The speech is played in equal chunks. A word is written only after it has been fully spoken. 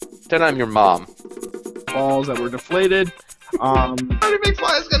Then I'm your mom. Balls that were deflated. Marty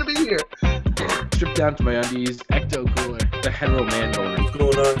McFly is gonna be here. Stripped down to my undies. Ecto cooler. The hetero man boner. What's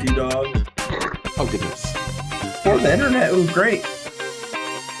going on, T-Dog? Oh, goodness. For the internet, it was great.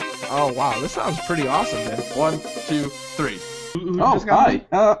 Oh wow, this sounds pretty awesome, man. 1, 2, 3. Who Oh, just got hi.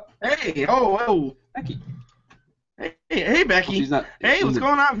 me? Hey, oh, Becky. hey, Becky. She's not. Hey, what's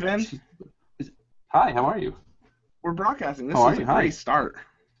going on, Vin? Hi, how are you? We're broadcasting. This How are is a you? Hi. great start.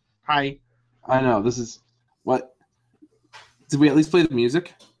 Hi. I know, this is... What? Did we at least play the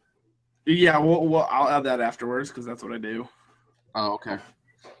music? Yeah, well, I'll add that afterwards because that's what I do. Oh, okay.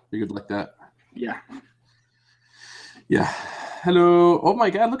 You could like that. Yeah. Yeah. Hello. Oh my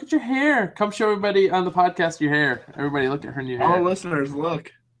God, look at your hair. Come show everybody on the podcast your hair. Everybody look at her new hair. All listeners,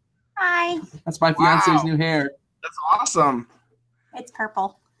 look. Hi. That's my fiance's Wow. new hair. That's awesome. It's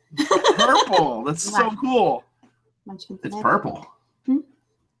purple. Purple. That's so cool. Munchkins It's in it. purple.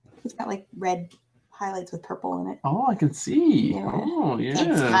 It's got like red highlights with purple in it. Oh, I can see. Yeah. Oh, yeah.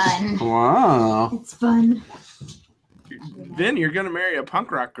 It's fun. Wow. It's fun. Vin, you're gonna marry a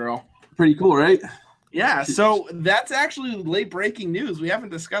punk rock girl. Pretty cool, right? Yeah, so that's actually late breaking news. We haven't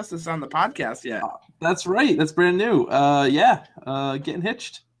discussed this on the podcast yet. That's right. That's brand new. Yeah. Getting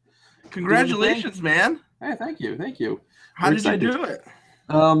hitched. Congratulations, man. Hey, thank you. Thank you. How We're did you excited. do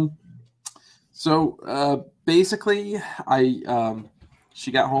it? So basically, she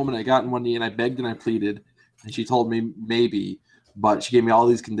got home and I got in one knee and I begged and I pleaded, and she told me maybe, but she gave me all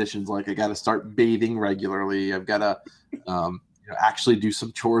these conditions like I got to start bathing regularly. I've got to actually do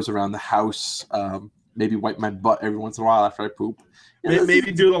some chores around the house. Maybe wipe my butt every once in a while after I poop. Yeah,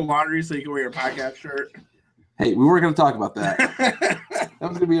 Maybe do the laundry so you can wear your podcast shirt. Hey, we weren't going to talk about that. That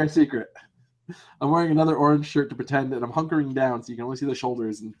was going to be our secret. I'm wearing another orange shirt to pretend that I'm hunkering down so you can only see the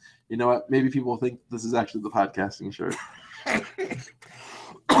shoulders. And you know what? Maybe people think this is actually the podcasting shirt.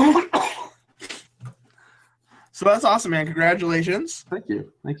 So that's awesome, man. Congratulations. Thank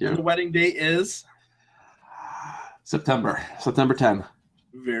you. Thank The you. wedding date is September 10.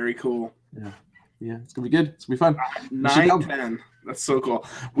 very cool. Yeah, it's going to be good. It's going to be fun. 9/10. That's so cool.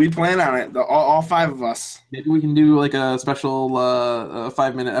 We plan on it. All 5 of us. Maybe we can do like a special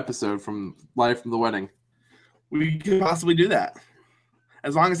 5-minute episode live from the wedding. We could possibly do that.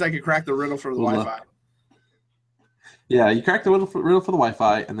 As long as I could crack the riddle for the Well, Wi-Fi. Yeah, you crack the riddle for the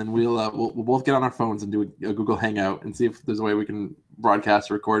Wi-Fi, and then we'll both get on our phones and do a Google Hangout and see if there's a way we can broadcast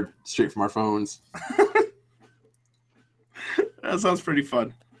or record straight from our phones. That sounds pretty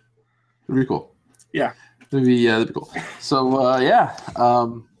fun. It'd be cool. Yeah. That'd be cool. So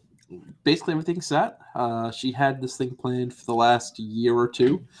basically everything's set. She had this thing planned for the last year or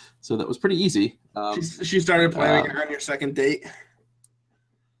two, so that was pretty easy. She started planning on your second date.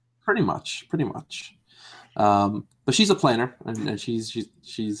 Pretty much. But she's a planner, and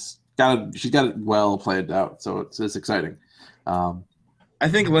she's got it well planned out, so it's exciting. I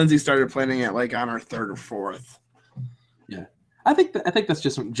think Lindsay started planning it like on her 3rd or 4th. Yeah, I think that's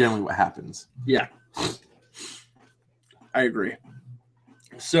just generally what happens. Yeah, I agree.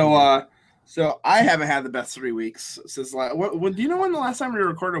 So I haven't had the best 3 weeks since what do you know when the last time we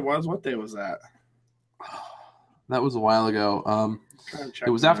recorded was? What day was that? That was a while ago. It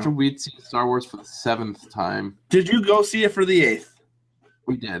was after we'd seen Star Wars for the 7th time. Did you go see it for the 8th?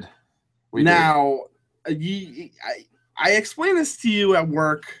 We did. Now, I explained this to you at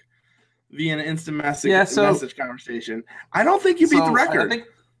work via an instant message conversation. I don't think you beat the record.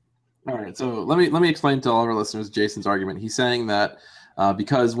 All right, so let me explain to all of our listeners Jason's argument. He's saying that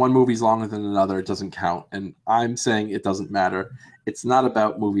because one movie's longer than another, it doesn't count, and I'm saying it doesn't matter. It's not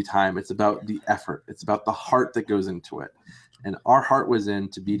about movie time. It's about the effort. It's about the heart that goes into it. And our heart was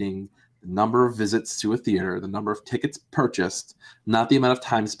into beating the number of visits to a theater, the number of tickets purchased, not the amount of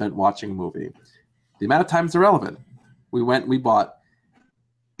time spent watching a movie. The amount of time is irrelevant. We bought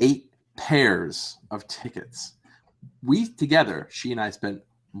 8 pairs of tickets. She and I spent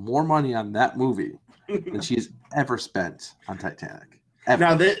more money on that movie than she has ever spent on Titanic.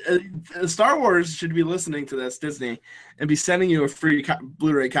 Ever. Now, Star Wars should be listening to this, Disney, and be sending you a free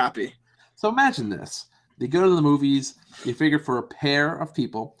Blu-ray copy. So imagine this. They go to the movies. You figure for a pair of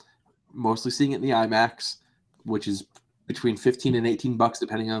people, mostly seeing it in the IMAX, which is between $15 and $18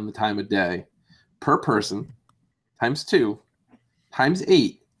 depending on the time of day, per person, times 2, times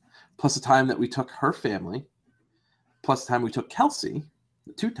 8, plus the time that we took her family, plus the time we took Kelsey,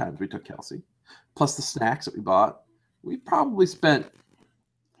 the 2 times we took Kelsey, plus the snacks that we bought, we probably spent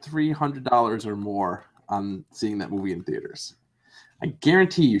 $300 or more on seeing that movie in theaters. I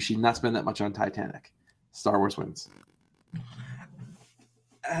guarantee you she did not spend that much on Titanic. Star Wars wins.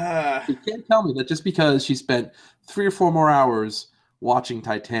 You can't tell me that just because she spent 3 or 4 more hours watching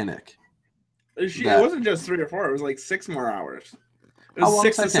Titanic. It wasn't just 3 or 4. It was like 6 more hours. It was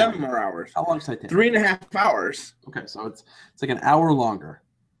 6 to 7 more hours. How long is Titanic? 3.5 hours. Okay, so it's like an hour longer.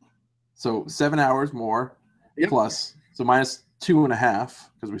 So 7 hours more plus. So minus 2.5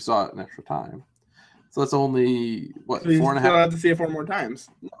 because we saw it an extra time. So that's only what, so 4.5? Still have to see it 4 more times.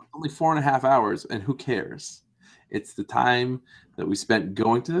 No, only 4.5 hours, and who cares? It's the time that we spent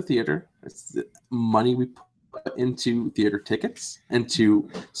going to the theater. It's the money we put into theater tickets and to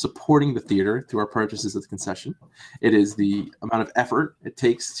supporting the theater through our purchases at the concession. It is the amount of effort it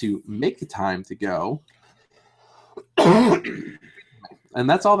takes to make the time to go. And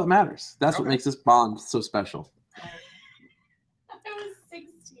that's all that matters. That's what makes this bond so special. I was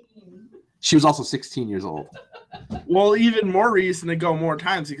 16. She was also 16 years old. Well, even more reason to go more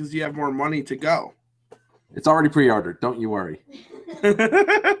times because you have more money to go. It's already pre-ordered. Don't you worry.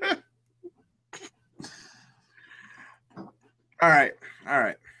 All right.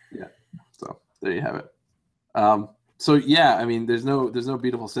 Yeah. So there you have it. So yeah, I mean, there's no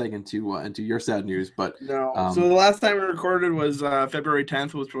beautiful seg into your sad news, but no. So the last time we recorded was February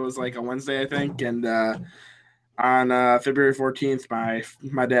 10th, which was like a Wednesday, I think, and on February 14th,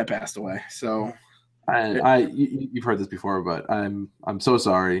 my dad passed away. So you've heard this before, but I'm so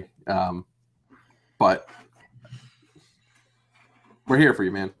sorry. But we're here for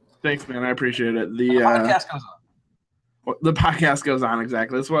you, man. Thanks, man. I appreciate it. The podcast goes on. The podcast goes on,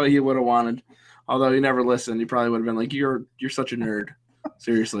 exactly. That's what he would have wanted. Although he never listened, he probably would have been like, "You're such a nerd."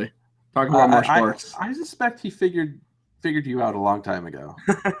 Seriously, talk about more sports. I suspect he figured you out a long time ago.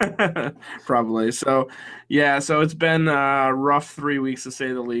 Probably. So, yeah. So it's been a rough 3 weeks to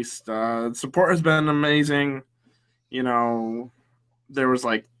say the least. Support has been amazing. You know, there was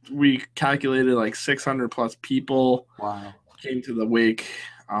we calculated 600 plus people. Wow. Came to the wake,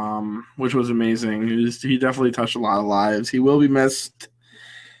 which was amazing. He definitely touched a lot of lives. He will be missed.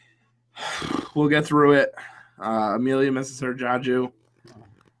 We'll get through it. Amelia misses her Jaju.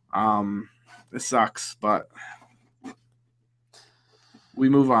 It sucks, but we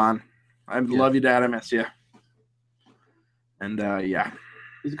move on. I love you, Dad. I miss you. And yeah,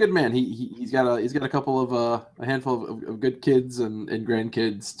 he's a good man. He's got a couple of a handful of good kids and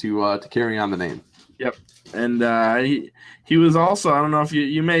grandkids to carry on the name. Yep. And he was also, I don't know if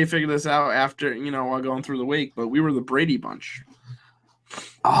you may figure this out after, while going through the wake, but we were the Brady Bunch.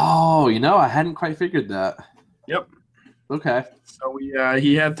 Oh, I hadn't quite figured that. Yep. Okay. So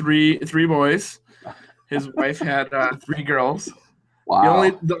he had three boys. His wife had 3 girls. Wow.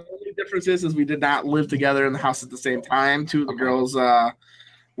 The only difference is we did not live together in the house at the same time. 2 of the girls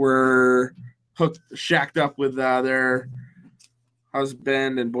were shacked up with their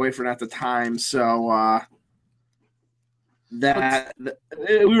husband and boyfriend at the time. So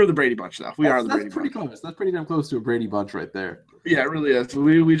we were the Brady Bunch, though. We are the Brady Bunch. That's pretty close. That's pretty damn close to a Brady Bunch right there. Yeah, it really is.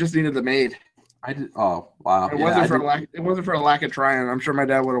 We just needed the maid. I did. Oh, wow. It wasn't for a lack of trying. I'm sure my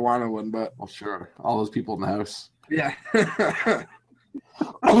dad would have wanted one, but well, sure. All those people in the house. Yeah.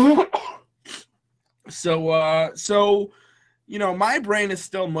 So my brain is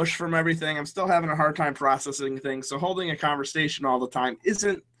still mush from everything. I'm still having a hard time processing things. So holding a conversation all the time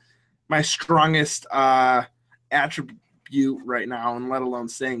isn't my strongest attribute right now, and let alone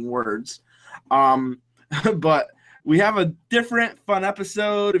saying words. But we have a different fun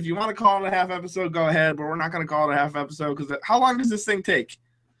episode. If you want to call it a half episode, go ahead. But we're not going to call it a half episode because how long does this thing take?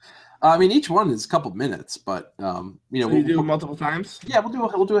 I mean, each one is a couple minutes, but so we'll do multiple times. Yeah,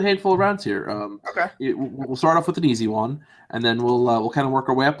 we'll do a handful of rounds here. Okay. We'll start off with an easy one, and then we'll kind of work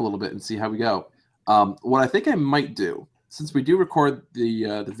our way up a little bit and see how we go. What I think I might do, since we do record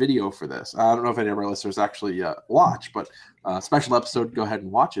the video for this, I don't know if any of our listeners actually watch, but special episode, go ahead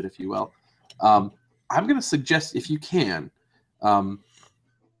and watch it if you will. I'm going to suggest, if you can,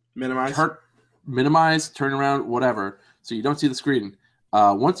 minimize, turn around, whatever, so you don't see the screen.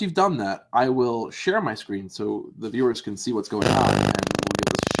 Once you've done that, I will share my screen so the viewers can see what's going on, and we'll give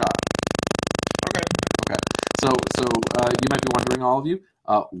this a shot. Okay. So you might be wondering, all of you,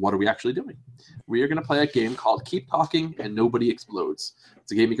 what are we actually doing? We are going to play a game called Keep Talking and Nobody Explodes.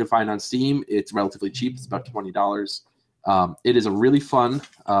 It's a game you can find on Steam. It's relatively cheap. It's about $20. It is a really fun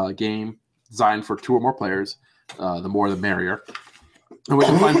game designed for 2 or more players. The more, the merrier. And we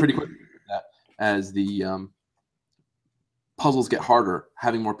can find pretty quickly that as the puzzles get harder,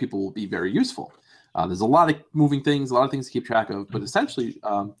 having more people will be very useful. There's a lot of moving things, a lot of things to keep track of, but essentially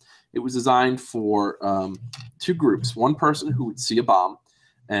it was designed for 2 groups. One person who would see a bomb,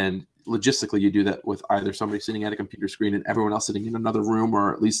 and logistically you do that with either somebody sitting at a computer screen and everyone else sitting in another room,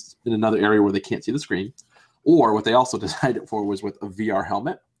 or at least in another area where they can't see the screen. Or what they also designed it for was with a VR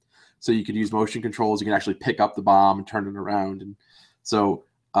helmet. So you could use motion controls. You can actually pick up the bomb and turn it around. And So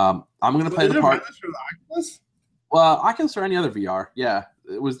I'm going to play Is the it part. wireless for the Oculus? Well, Oculus or any other VR, yeah.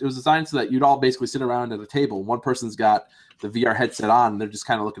 It was designed so that you'd all basically sit around at a table. One person's got the VR headset on, and they're just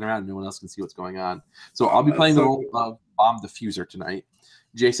kind of looking around, and no one else can see what's going on. So I'll be playing the role of bomb diffuser tonight.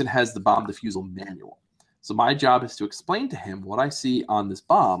 Jason has the bomb diffusal manual. So my job is to explain to him what I see on this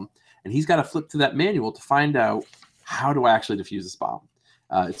bomb, and he's got to flip to that manual to find out how do I actually defuse this bomb.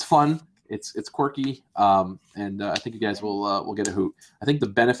 It's fun. It's quirky, and I think you guys will get a hoot. I think the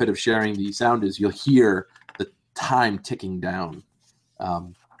benefit of sharing the sound is you'll hear the time ticking down.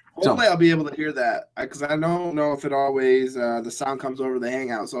 Hopefully, I'll be able to hear that because I don't know if it always the sound comes over the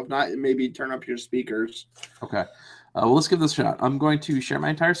Hangout. So if not, maybe turn up your speakers. Okay. Well, let's give this a shot. I'm going to share my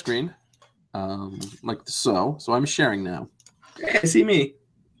entire screen, like so. So I'm sharing now. Hey, see me.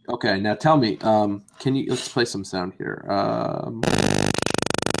 Okay. Now tell me, let's play some sound here. I'm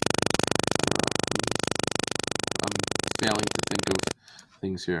failing to think of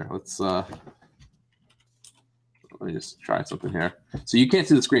things here. Let me just try something here. So you can't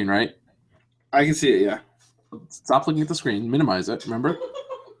see the screen, right? I can see it, yeah. Stop looking at the screen. Minimize it, remember?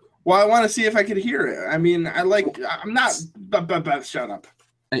 Well, I want to see if I could hear it. I mean, I'm not. Shut up.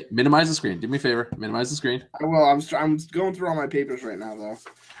 Hey, minimize the screen. Do me a favor. Minimize the screen. Well, I'm going through all my papers right now, though.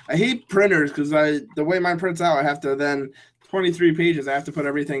 I hate printers because the way mine prints out, I have to then 23 pages. I have to put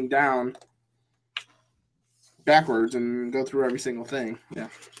everything down backwards and go through every single thing. Yeah.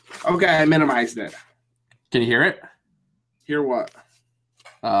 Okay, I minimized it. Can you hear it? Hear what?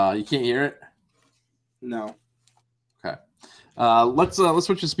 You can't hear it? No. Okay. Let's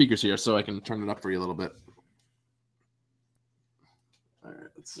switch the speakers here so I can turn it up for you a little bit. All right,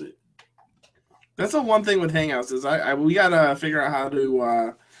 let's see. That's the one thing with Hangouts is we gotta figure out how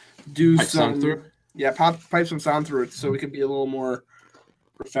to do Pipe sound through? Yeah, pipe some sound through it so we can be a little more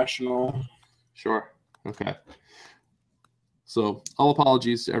professional. Sure. Okay. So all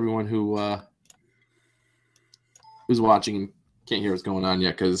apologies to everyone who's watching and can't hear what's going on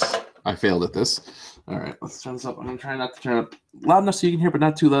yet because I failed at this. All right, let's turn this up. I'm going to try not to turn it up loud enough so you can hear, but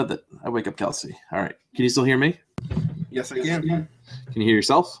not too loud that I wake up Kelsey. All right. Can you still hear me? Yes, I can. Can you hear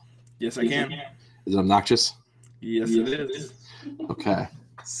yourself? Yes, I can. Is it obnoxious? Yes, it is. Okay.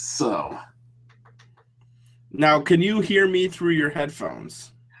 So Now, can you hear me through your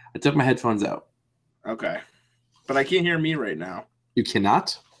headphones? I took my headphones out. Okay. But I can't hear me right now. You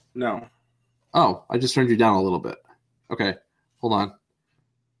cannot? No. Oh, I just turned you down a little bit. Okay. Hold on.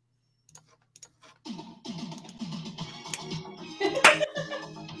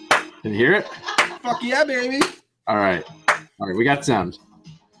 Can you hear it? Fuck yeah, baby. All right. All right. We got sound.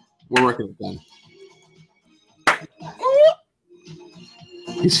 We're working it then.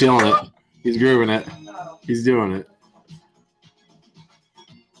 He's feeling it. He's grooving it. He's doing it.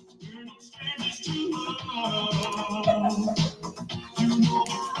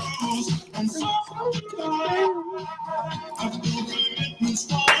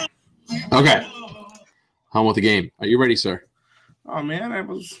 Okay. On with the game. Are you ready, sir? Oh man, I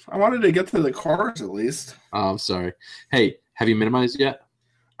wanted to get to the chorus at least. Oh, I'm sorry. Hey, have you minimized yet?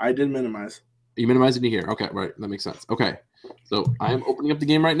 I did minimize. You minimizing here? Okay, right. That makes sense. Okay. So I am opening up the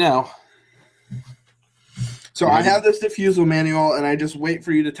game right now. So I have this diffusal manual, and I just wait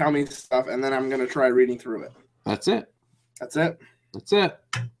for you to tell me stuff, and then I'm going to try reading through it. That's it. That's it? That's it.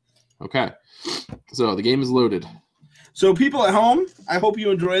 Okay. So the game is loaded. So people at home, I hope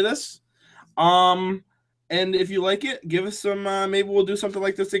you enjoy this. And if you like it, give us some, maybe we'll do something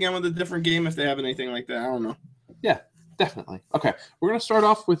like this again with a different game if they have anything like that. I don't know. Yeah, definitely. Okay. We're going to start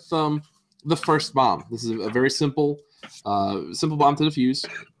off with the first bomb. This is a very simple bomb to defuse.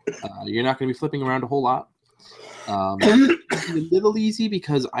 You're not going to be flipping around a whole lot. It's a little easy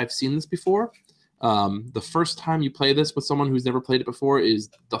because I've seen this before. The first time you play this with someone who's never played it before is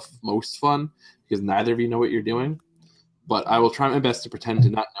the most fun because neither of you know what you're doing. But I will try my best to pretend to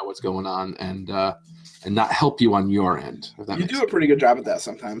not know what's going on and not help you on your end. If that You makes do a pretty good job at that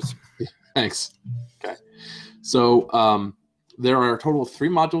sometimes. Thanks. Okay. So there are a total of 3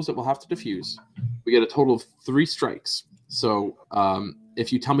 modules that we'll have to defuse. We get a total of 3 strikes. So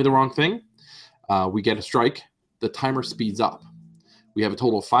if you tell me the wrong thing, we get a strike. The timer speeds up. We have a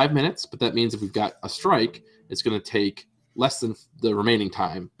total of 5 minutes, but that means if we've got a strike, it's going to take less than the remaining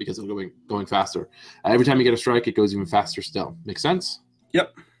time because of going faster. Every time you get a strike, it goes even faster still. Make sense?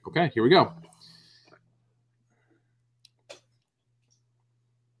 Yep. Okay, here we go.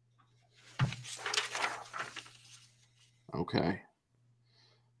 Okay.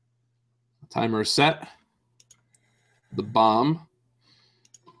 Timer is set. The bomb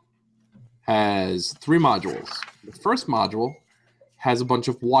has 3 modules. The first module has a bunch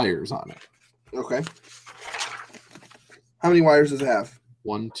of wires on it. Okay. How many wires does it have?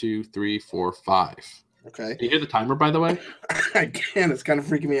 1, 2, 3, 4, 5. Okay. Can you hear the timer, by the way? I can. It's kind of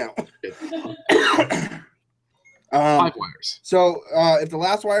freaking me out. 5 wires. So if the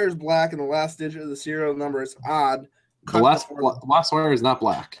last wire is black and the last digit of the serial number is odd, The last wire is not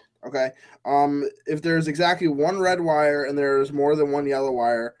black. okay. If there's exactly one red wire and there's more than one yellow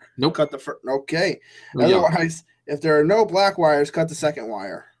wire, Nope. cut the first. Okay. No yellow. Otherwise, if there are no black wires, cut the second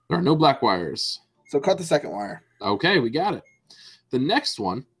wire. There are no black wires. So cut the second wire. Okay, we got it. The next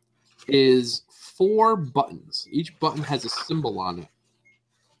one is 4 buttons. Each button has a symbol on it.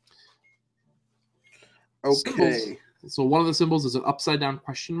 Okay. Symbols. So one of the symbols is an upside down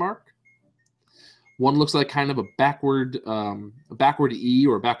question mark. One looks like kind of a backward E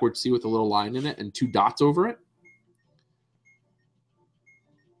or a backward C with a little line in it and 2 dots over it.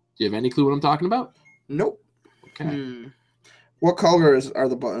 Do you have any clue what I'm talking about? Nope. Okay. What colors are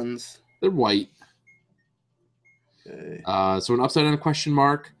the buttons? They're white. Okay. So an upside down question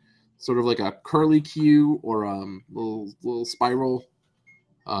mark, sort of like a curly Q or little spiral.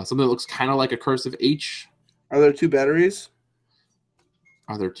 Something that looks kind of like a cursive H. Are there 2 batteries?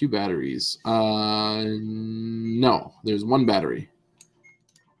 Are there 2 batteries? No, there's 1 battery.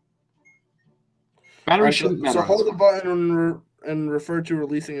 Battery Right, shouldn't matter. So hold the button and refer to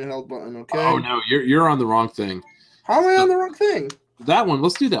releasing a held button, okay? Oh no, you're on the wrong thing. How am I on the wrong thing? That one,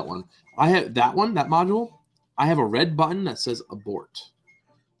 let's do that one. I have that one, that module. I have a red button that says abort.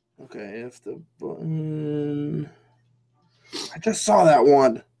 Okay, if the button... I just saw that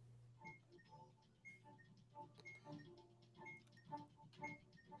one.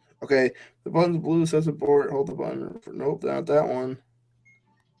 Okay, the button's blue, says abort, hold the button. Nope, not that one.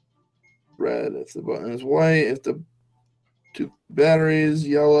 Red, if the button is white, if the 2 batteries,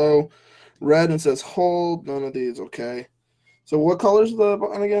 yellow, red, and says hold, none of these, okay. So what color is the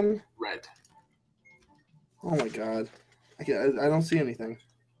button again? Red. Oh my god. I don't see anything.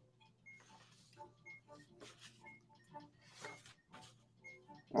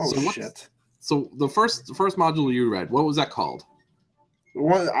 Oh shit. So the first module you read, what was that called? The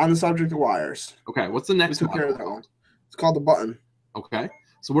one on the subject of wires. Okay, what's the next We took care module of that one. It's called the button. Okay,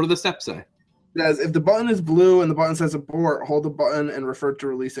 so what do the steps say? It says if the button is blue and the button says abort, hold the button and refer to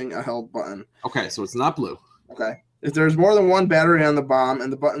releasing a held button. Okay, so it's not blue. Okay. If there's more than 1 battery on the bomb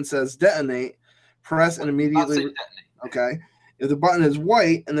and the button says detonate, press and immediately. Okay. If the button is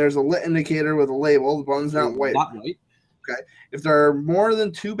white and there's a lit indicator with a label, the button's not white. Not white. Okay. If there are more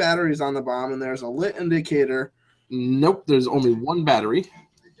than 2 batteries on the bomb and there's a lit indicator. Nope, there's only 1 battery.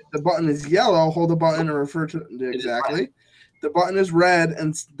 If the button is yellow, hold the button and refer to exactly. The button is red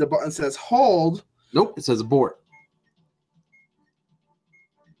and the button says hold. Nope, it says abort.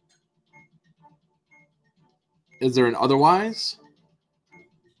 Is there an otherwise?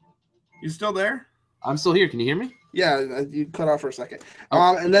 You still there? I'm still here. Can you hear me? Yeah, you cut off for a second.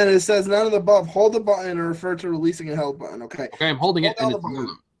 Oh. And then it says none of the above. Hold the button and refer to releasing a held button. Okay. Okay, I'm holding it. Hold And down it's the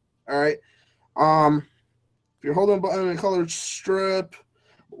yellow. All right. If you're holding a button in a colored strip,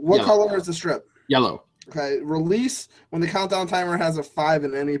 what Yellow. color is the strip? Yellow. Okay. Release when the countdown timer has a 5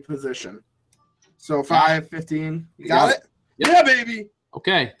 in any position. So 5, 15. You got it? Yep. Yeah, baby.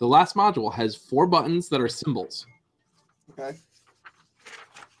 Okay, the last module has 4 buttons that are symbols. Okay.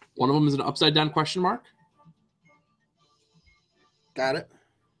 One of them is an upside down question mark. Got it.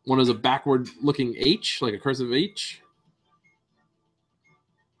 One is a backward looking H, like a cursive H.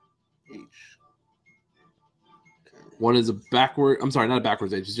 H. One is a backward, I'm sorry, not a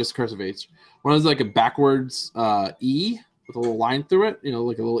backwards H, it's just a cursive H. One is like a backwards E with a little line through it, you know,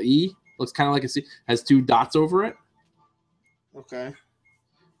 like a little E. Looks kind of like a C, has 2 dots over it. Okay.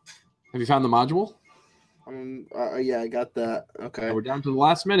 Have you found the module? Yeah, I got that. Okay. We're down to the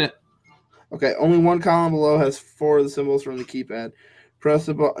last minute. Okay, only one column below has 4 of the symbols from the keypad. Press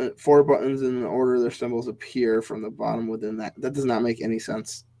the button, 4 buttons in the order their symbols appear from the bottom within that. That does not make any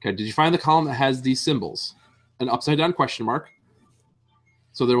sense. Okay, did you find the column that has these symbols? An upside down question mark.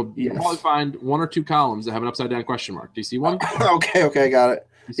 So there will Yes. you'll probably find 1 or 2 columns that have an upside down question mark. Do you see one? Okay, I got it.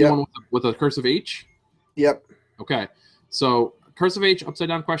 You see Yep. one with a cursive H? Yep. Okay, so cursive H, upside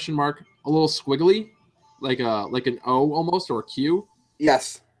down question mark, a little squiggly, like an O almost or a Q.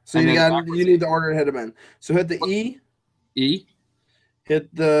 Yes. So And you then got backwards. you need the order to hit them in. So hit the E, E.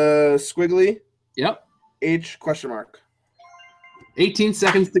 hit the squiggly, Yep. H question mark. 18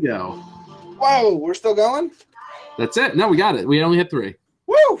 seconds to go. Whoa, we're still going? That's it. No, we got it. We only hit 3.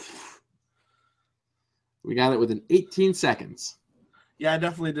 Woo! We got it within 18 seconds. Yeah, I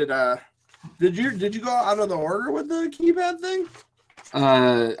definitely did. Did you go out of the order with the keypad thing?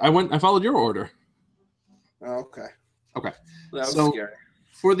 I followed your order. Okay. Okay. That was So- scary.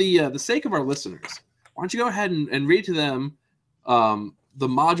 For the sake of our listeners, why don't you go ahead and read to them the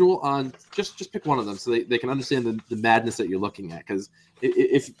module on just pick one of them so they can understand the madness that you're looking at. Because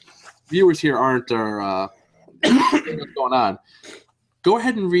if viewers here aren't what's going on, go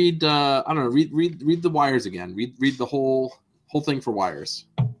ahead and read. I don't know. Read the wires again. Read the whole thing for wires.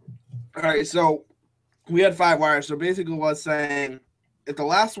 All right, so we had 5 wires. So basically, what's saying, if the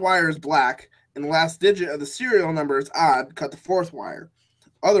last wire is black and the last digit of the serial number is odd, cut the 4th wire.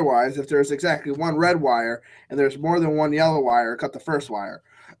 Otherwise, if there's exactly 1 red wire and there's more than 1 yellow wire, cut the 1st wire.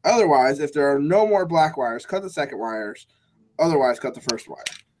 Otherwise, if there are no more black wires, cut the 2nd wires. Otherwise, cut the 1st wire.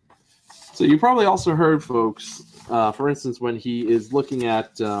 So you probably also heard, folks, for instance, when he is looking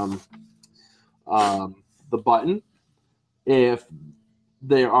at the button, if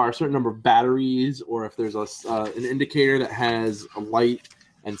there are a certain number of batteries, or if there's an indicator that has a light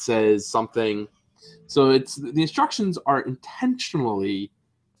and says something. So the instructions are intentionally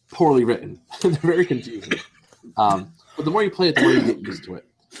poorly written. They're very confusing. But the more you play it, the more you get used to it.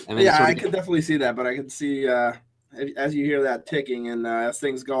 And then Yeah, I can definitely see that, but I can see as you hear that ticking and as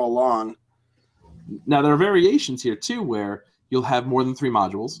things go along. Now there are variations here too, where you'll have more than 3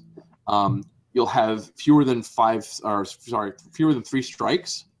 modules. You'll have fewer than 3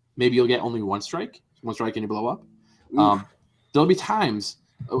 strikes. Maybe you'll get only 1 strike and you blow up. There'll be times,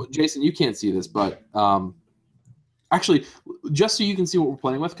 Jason, you can't see this, but actually, just so you can see what we're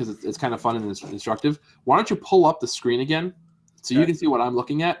playing with, because it's kind of fun and instructive, why don't you pull up the screen again so you can see what I'm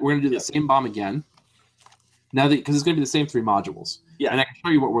looking at? We're going to do the same bomb again. Now, because it's going to be the same 3 modules. Yeah. And I can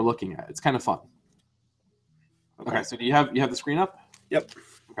show you what we're looking at. It's kind of fun. Okay, so do you have the screen up? Yep.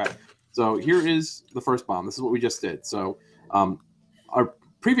 Okay. So here is the first bomb. This is what we just did. So our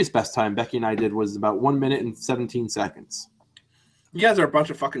previous best time Becky and I did was about 1 minute and 17 seconds. You guys are a bunch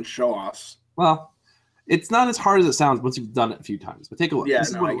of fucking show-offs. Well, it's not as hard as it sounds once you've done it a few times. But take a look. Yeah, This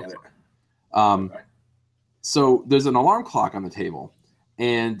is no, what I it get looks it. like. So there's an alarm clock on the table,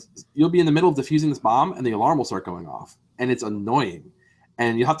 and you'll be in the middle of defusing this bomb, and the alarm will start going off, and it's annoying.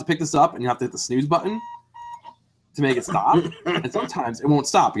 And you have to pick this up, and you have to hit the snooze button to make it stop. And sometimes it won't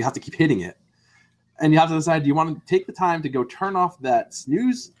stop. You have to keep hitting it. And you have to decide, do you want to take the time to go turn off that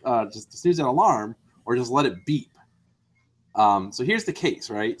snooze, just to snooze that alarm, or just let it beep? So here's the case,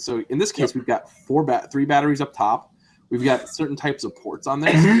 right? So in this case, we've got 3 batteries up top. We've got certain types of ports on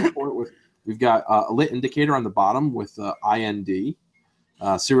there. So we've got a lit indicator on the bottom with IND,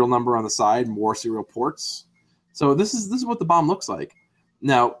 serial number on the side, more serial ports. So this is what the bomb looks like.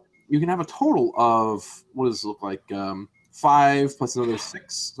 Now, you can have a total of, what does this look like? 5 plus another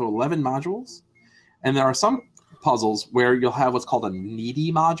 6, so 11 modules. And there are some puzzles where you'll have what's called a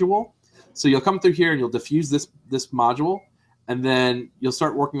needy module. So you'll come through here and you'll diffuse this module, and then you'll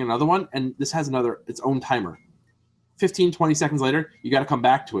start working another one, and this has its own timer. 15, 20 seconds later, you got to come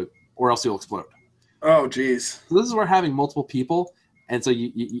back to it, or else you'll explode. Oh, geez. So this is where having multiple people, and so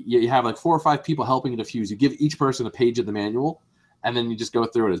you have like 4 or 5 people helping to defuse. You give each person a page of the manual, and then you just go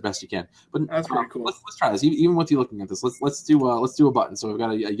through it as best you can. But That's pretty cool. Let's try this. Even with you looking at this, let's do a button. So we've got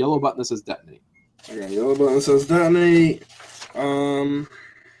a yellow button that says detonate. Okay, yellow button says detonate.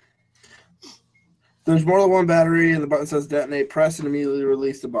 There's more than 1 battery, and the button says detonate. Press and immediately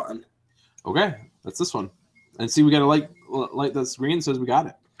release the button. Okay, that's this one. And see, we got to light the screen that says we got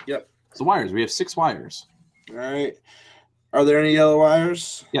it. Yep. So wires. We have 6 wires. All right. Are there any yellow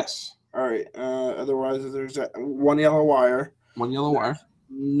wires? Yes. All right. Otherwise, there's 1 yellow wire. 1 yellow wire.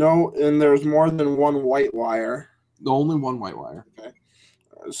 No, and there's more than 1 white wire. Only 1 white wire. Okay.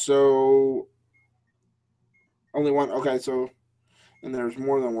 So only 1. Okay, so and there's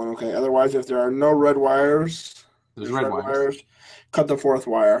more than 1. Okay. Otherwise, if there are no red wires, There's red wires. Cut the 4th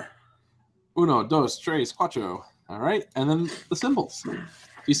wire. 1, 2, 3, 4. All right, and then the symbols.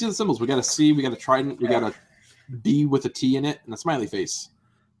 You see the symbols. We got a C. We got a trident. We got a B with a T in it and a smiley face.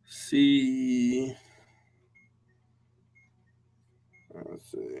 C.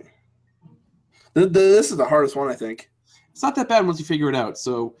 Let's see. This is the hardest one, I think. It's not that bad once you figure it out.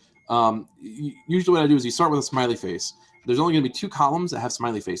 So usually what I do is you start with a smiley face. There's only going to be 2 columns that have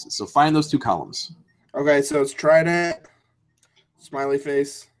smiley faces. So find those 2 columns. Okay, so it's trident, smiley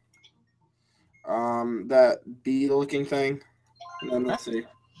face, that bee-looking thing, and then let's see.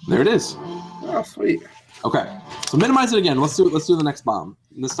 There it is. Oh, sweet. Okay, so minimize it again. Let's do the next bomb.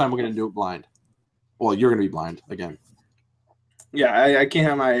 And this time we're going to do it blind. Well, you're going to be blind again. Yeah, I can't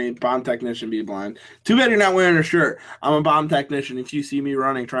have my bomb technician be blind. Too bad you're not wearing a shirt. I'm a bomb technician. If you see me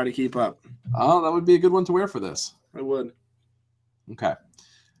running, try to keep up. Oh, that would be a good one to wear for this. I would. Okay.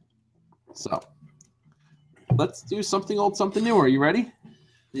 So let's do something old, something new. Are you ready?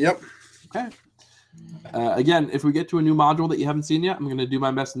 Yep. Okay. Again, if we get to a new module that you haven't seen yet, I'm going to do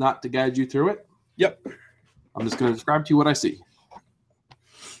my best not to guide you through it. Yep. I'm just going to describe to you what I see.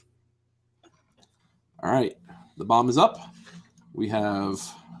 All right. The bomb is up. We have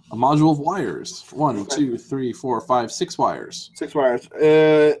a module of wires. 1, 2, 3, 4, 5, 6 wires. 6 wires.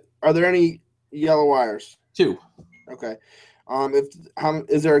 Are there any yellow wires? 2. Okay.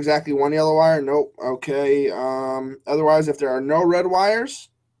 Is there exactly 1 yellow wire? Nope. Okay. Otherwise, if there are no red wires,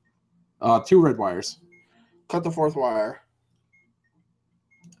 2 red wires. cut the 4th wire.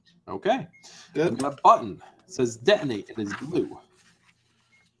 Okay. Good. I've got a button. It says detonate. It is blue.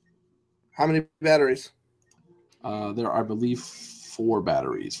 How many batteries? There are, I believe, 4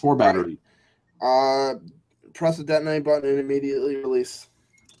 batteries. 4 batteries. Press the detonate button and immediately release.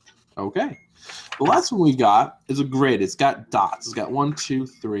 Okay. The last one we got is a grid. It's got dots. It's got 1, 2,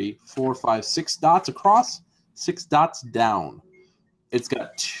 3, 4, 5, 6 dots across, 6 dots down. It's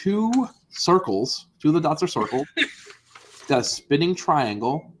got 2 circles. 2 of the dots are circled. It's got a spinning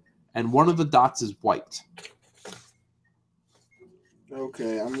triangle, and 1 of the dots is white.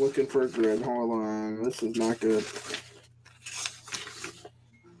 Okay, I'm looking for a grid. Hold on. This is not good.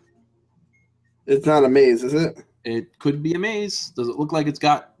 It's not a maze, is it? It could be a maze. Does it look like it's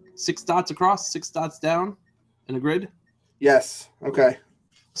got 6 dots across, 6 dots down in a grid? Yes. Okay.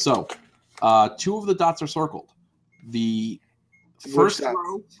 So, 2 of the dots are circled. The first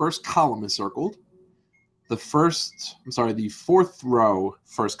column is circled. The 4th row,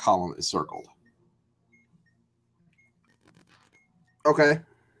 first column is circled. Okay.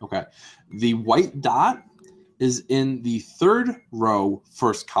 Okay. The white dot is in the 3rd row,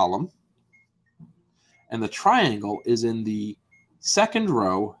 first column. And the triangle is in the 2nd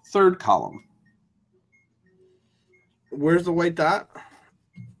row, 3rd column. Where's the white dot?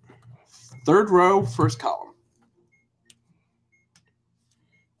 3rd row, first column.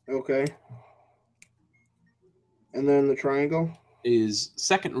 Okay. And then the triangle? Is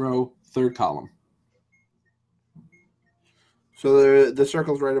 2nd row, 3rd column. So the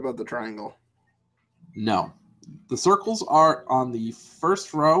circle's right above the triangle. No. The circles are on the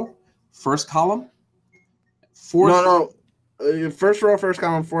 1st row, 1st column. 4th. No. First row, first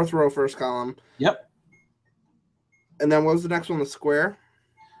column. 4th row, first column. Yep. And then what was the next one? The square.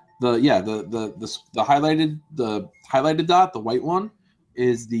 The highlighted dot, the white one,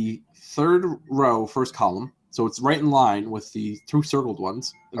 is the 3rd row, first column. So it's right in line with the 2 circled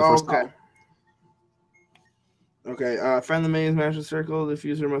ones in the first column. Okay. Find the maze, match the circle. The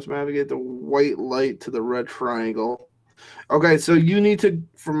diffuser must navigate the white light to the red triangle. Okay, so you need to,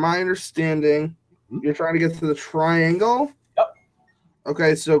 from my understanding, you're trying to get to the triangle. Yep.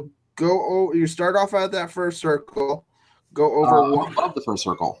 Okay, so you start off at that first circle. Go over one. Above the first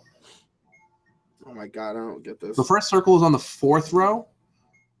circle. Oh my god, I don't get this. The first circle is on the 4th row.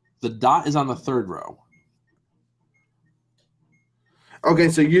 The dot is on the 3rd row. Okay,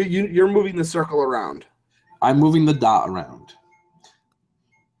 so you're moving the circle around. I'm moving the dot around.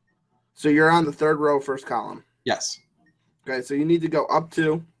 So you're on the 3rd row, first column. Yes. Okay, so you need to go up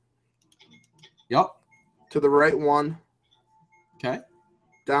 2. Yep. To the right 1. Okay.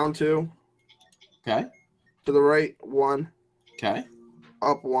 Down 2. Okay. To the right 1. Okay.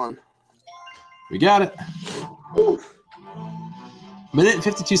 Up 1. We got it. Minute and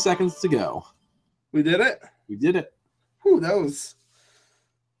 52 seconds to go. We did it? We did it. Whew, that was...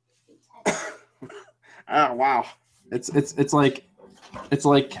 Oh, wow. It's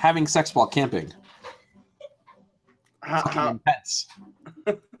like having sex while camping. How... Intense.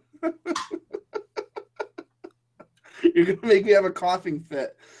 You're going to make me have a coughing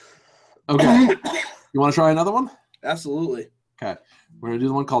fit. Okay. You want to try another one? Absolutely. Okay. We're going to do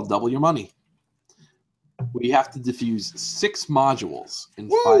the one called Double Your Money. We have to diffuse 6 modules in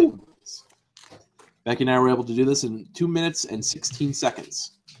 5 minutes. Becky and I were able to do this in 2 minutes and 16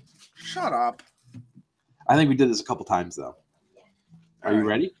 seconds. Shut up. I think we did this a couple times, though. Are you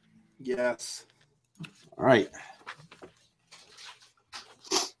ready? Yes. All right.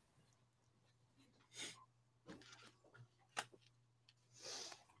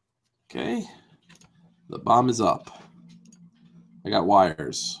 Okay. The bomb is up. I got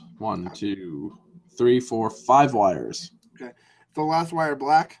wires. 1, 2, 3, 4, 5 wires. Okay. The last wire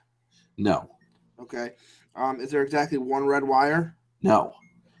black? No. Okay. Is there exactly 1 red wire? No.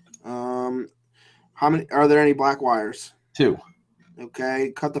 How many? Are there any black wires? 2.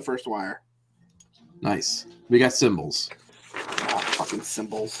 Okay. Cut the first wire. Nice. We got symbols. Oh, fucking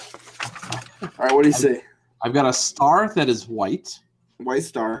symbols. All right. What do you see? I've got a star that is white. White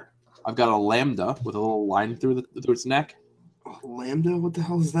star. I've got a lambda with a little line through its neck. Oh, lambda? What the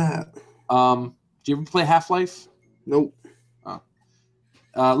hell is that? Do you ever play Half-Life? Nope.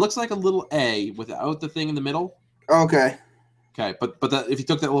 Looks like a little A without the thing in the middle. Okay. Okay, but that, if you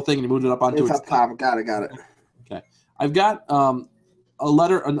took that little thing and you moved it up onto It's its up top. Got it. Okay, I've got a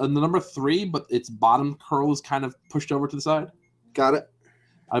letter, the number 3, but its bottom curl is kind of pushed over to the side. Got it.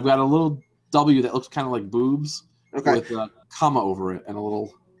 I've got a little W that looks kind of like boobs Okay. with a comma over it and a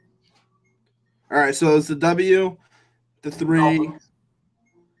little. All right. So it's the W, the 3,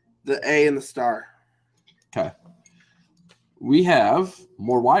 the A, and the star. Okay. We have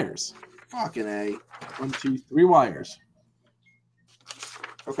more wires. Fucking A. 1, 2, 3 wires.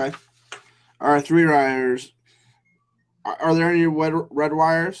 Okay. All right. 3 wires. Are there any red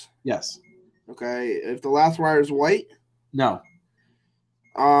wires? Yes. Okay. If the last wire is white, No.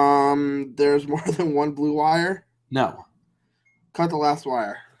 there's more than one blue wire. No. Cut the last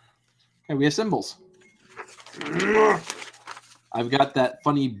wire. Okay, we have symbols. I've got that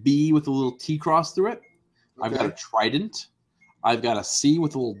funny B with a little T cross through it. I've got a trident. I've got a C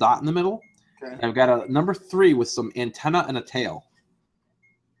with a little dot in the middle. Okay. And I've got a number 3 with some antenna and a tail.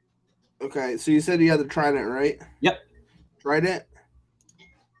 Okay, so you said you had the trident, right? Yep. Trident.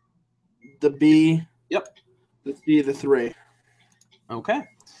 The B. Yep. The C, the 3. Okay.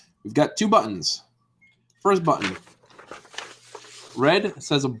 We've got 2 buttons. First button. Red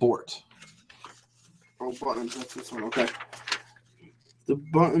says abort. Oh, buttons. That's this one. Okay. The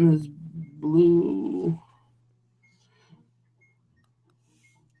button is blue.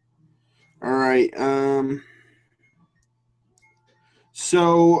 All right.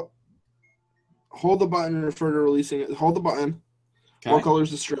 So hold the button and refer to releasing it. Hold the button. Okay. What color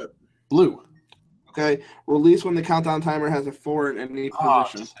is the strip? Blue. Okay. Release when the countdown timer has a 4 in any Oh,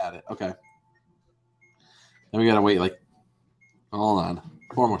 position. just had it. Okay. Then we gotta wait like, hold on,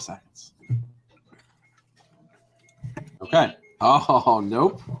 4 more seconds. Okay. Oh,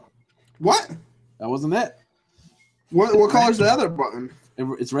 nope. What? That wasn't it. What color is the other button?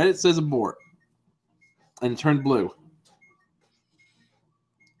 It's red. It says abort, and it turned blue.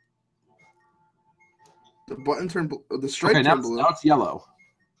 The button turned blue. The stripe Okay, now turned blue. now it's yellow.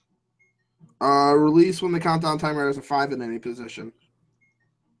 Release when the countdown timer has a 5 in any position.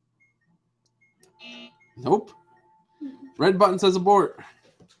 Nope. Red button says abort.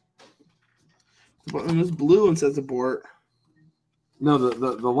 The button is blue and says abort. No,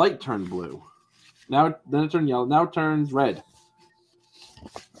 the light turned blue. Then it turned yellow. Now it turns red.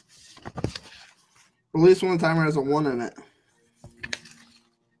 Release when the timer has a 1 in it.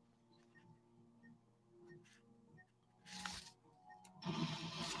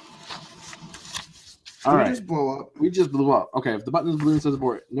 All right. Just blow up. We just blew up. Okay, if the button is blue and says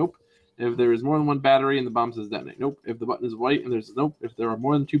abort, nope. If there is more than one battery and the bomb says detonate, nope. If the button is white and there's nope. If there are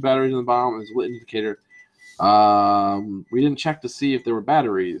more than 2 batteries in the bomb and there's a lit indicator, we didn't check to see if there were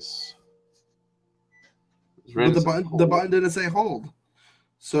batteries. But the button didn't say hold,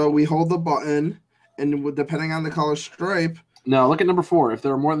 so we hold the button, and depending on the color stripe. No, look at number 4. If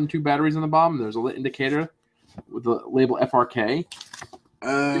there are more than 2 batteries in the bomb, and there's a lit indicator with the label FRK.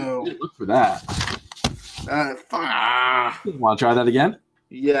 Oh, Look for that. Want to try that again?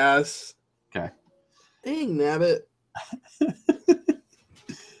 Yes. Okay. Dang, nabbit.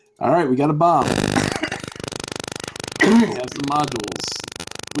 All right, we got a bomb. We have some modules.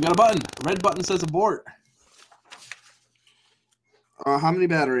 We got a button. A red button says abort. How many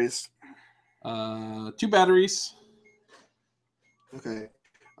batteries? 2 batteries. Okay.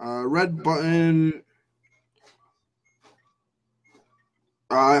 Red button.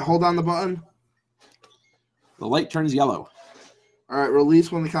 Hold on the button. The light turns yellow. All right.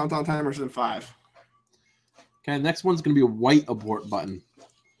 Release when the countdown timer's in 5. Okay, next one's going to be a white abort button.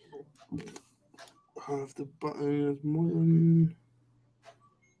 If the button is more than...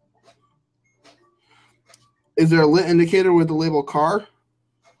 Is there a lit indicator with the label car?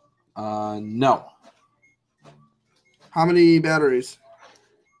 No. How many batteries?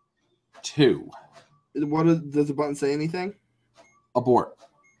 2. Does the button say anything? Abort.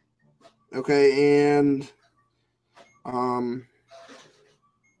 Okay, and hold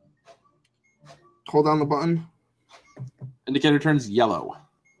on the button. Indicator turns yellow.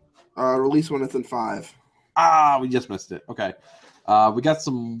 Release when it's in 5. Ah, we just missed it. Okay. We got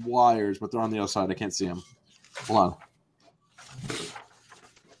some wires, but they're on the other side. I can't see them. Hold on.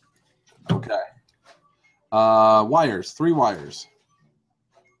 Okay. Wires. 3 wires.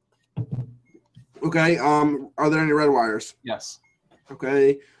 Okay. Are there any red wires? Yes.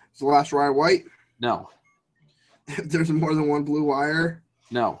 Okay. Is the last wire white? No. If there's more than one blue wire,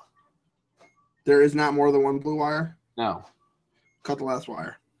 No. there is not more than one blue wire. No. Cut the last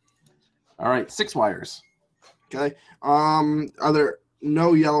wire. All right. 6 wires. Okay. Are there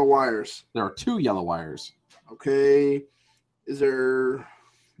no yellow wires? There are 2 yellow wires. Okay. Is there?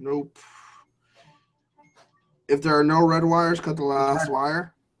 Nope. If there are no red wires, cut the last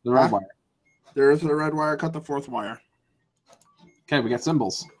wire. The red Huh? wire. There is a red wire, cut the fourth wire. Okay, we got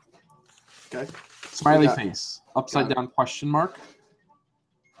symbols. Okay. Smiley got- face, upside got it. down question mark,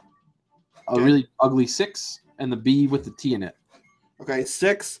 a Okay. really ugly 6, and the B with the T in it. Okay,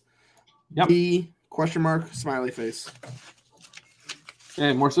 6. Yep. B, question mark, smiley face.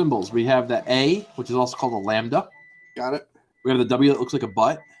 Okay, more symbols. We have the A, which is also called a lambda. Got it? We have the W that looks like a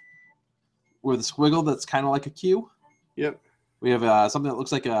butt. We have the squiggle that's kind of like a Q. Yep. We have something that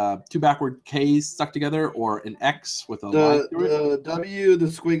looks like 2 backward K's stuck together, or an X with a line The through it. the W, the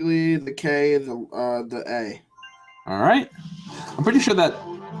squiggly, the K, the A. All right. I'm pretty sure that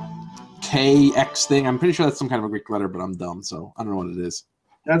KX thing, I'm pretty sure that's some kind of a Greek letter, but I'm dumb, so I don't know what it is.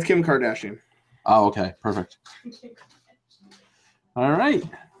 That's Kim Kardashian. Oh, okay. Perfect. All right.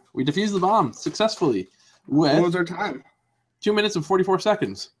 We defused the bomb successfully What with was our time? 2 minutes and 44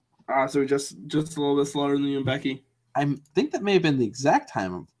 seconds. So just a little bit slower than you and Becky. I think that may have been the exact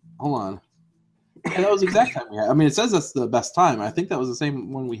time. Hold on. Yeah, that was the exact time we had. I mean, it says that's the best time. I think that was the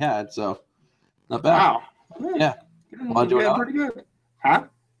same one we had, so not bad. Wow. Yeah. Wanna do another? Pretty good. Huh?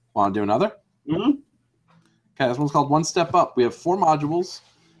 Want to do another? Mm-hmm. Okay, this one's called One Step Up. We have 4 modules.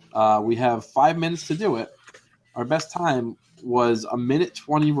 We have 5 minutes to do it. Our best time was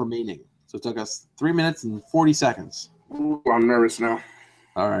 1:20 remaining. So it took us 3 minutes and 40 seconds. Ooh, I'm nervous now.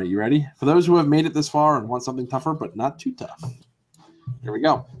 All right, you ready? For those who have made it this far and want something tougher, but not too tough. Here we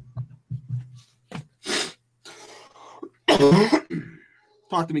go.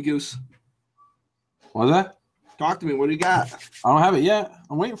 Talk to me, Goose. What was that? Talk to me. What do you got? I don't have it yet.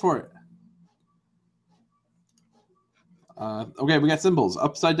 I'm waiting for it. Okay, we got symbols.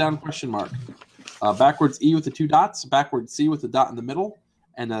 Upside down question mark. Backwards E with the 2 dots. Backwards C with the dot in the middle.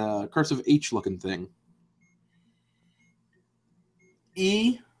 And a cursive H looking thing.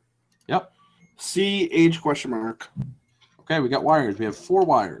 E. Yep. C H question mark. Okay, we got wires. We have 4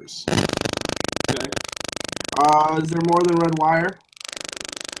 wires. Okay. Is there more than red wire?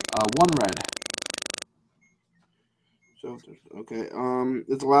 1 red. So okay.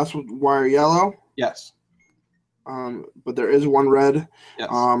 Is the last wire yellow? Yes. But there is 1 red. Yes.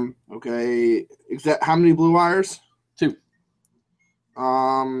 Okay. How many blue wires? 2.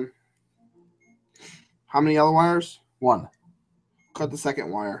 How many yellow wires? 1. Cut the second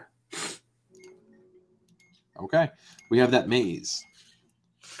wire. Okay. We have that maze.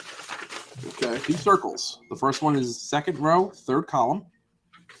 Okay. 2 circles. The first one is 2nd row, 3rd column.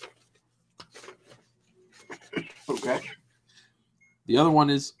 Okay. The other one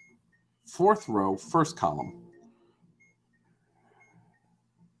is 4th row, 1st column.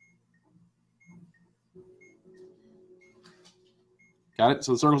 Got it?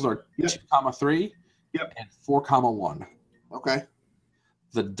 So the circles are Yep. 2, comma 3 Yep. and 4, comma 1. Okay.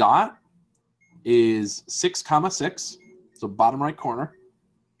 The dot is 6, comma 6, so bottom right corner.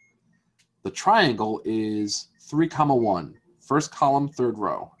 The triangle is 3, comma 1, 1st column, 3rd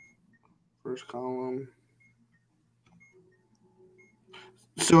row. First column.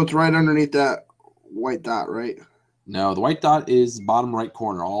 So it's right underneath that white dot, right? No, the white dot is bottom right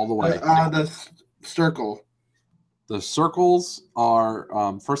corner all the way. The circle. The circles are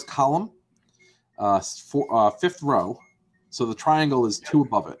 1st column, 5th row. So the triangle is 2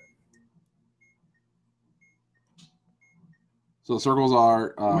 above it. So the circles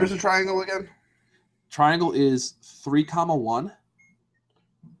are. Where's the triangle again? Triangle is 3, comma 1.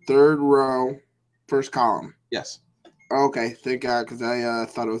 3rd row, 1st column. Yes. Okay, thank God, because I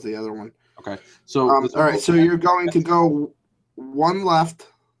thought it was the other one. Okay. So. All right, so you're going to go 1 left,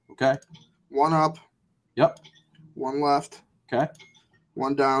 Okay. 1 up. Yep. 1 left. Okay.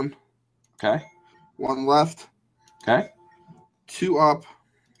 1 down. Okay. 1 left. Okay. 2 up.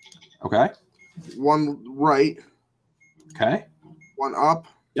 Okay. 1 right. Okay. 1 up.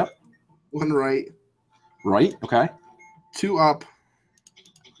 Yep. 1 right. Right. Okay. 2 up.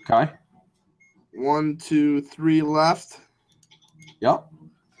 Okay. 1, 2, 3 left. Yep.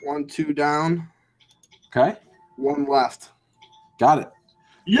 1, 2 down. Okay. 1 left. Got it.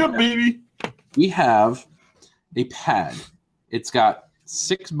 Yeah, baby. We have a pad. It's got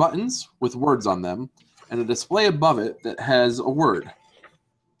 6 buttons with words on them and a display above it that has a word.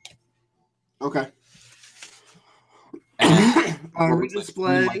 Okay. And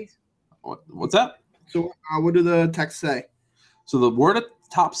Display. what's that? So, what do the text say? So the word at the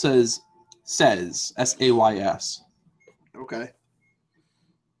top says S-A-Y-S. Okay.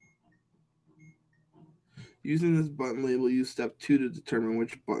 Using this button label, use step 2 to determine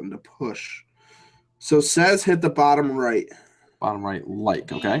which button to push. So says hit the bottom right. Bottom right,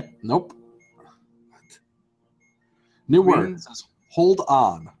 like. Okay. Nope. New word. It says hold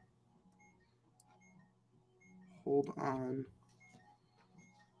on. Hold on.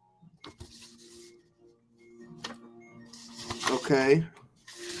 Okay.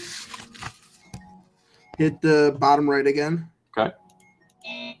 Hit the bottom right again. Okay.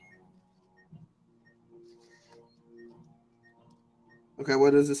 Okay,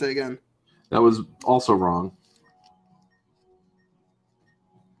 what does it say again? That was also wrong.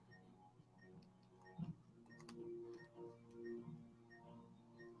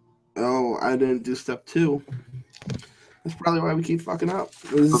 Oh, I didn't do step 2. That's probably why we keep fucking up.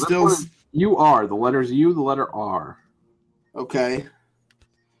 This So is this still one is you are. The letters U, the letter R. okay.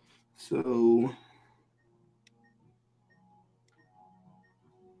 So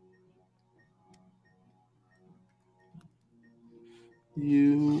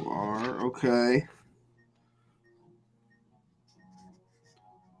you are okay.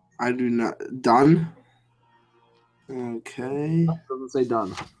 I do not done. Okay. Doesn't say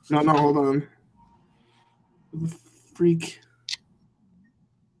done. No, hold on. Freak.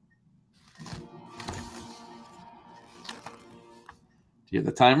 Do you have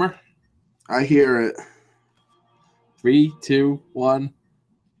the timer? I hear it. 3, 2, 1.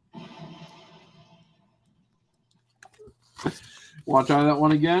 Want to try that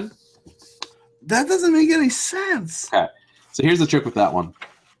one again? That doesn't make any sense. Okay. So here's the trick with that one.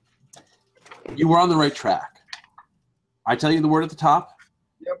 You were on the right track. I tell you the word at the top.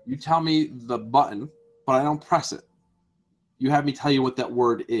 Yep. You tell me the button, but I don't press it. You have me tell you what that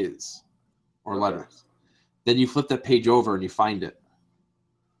word is or Okay. letters. Then you flip that page over and you find it.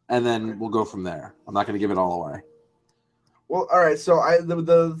 And then we'll go from there. I'm not going to give it all away. Well, all right. So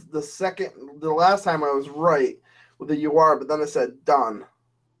the last time I was right with the you are, but then it said done.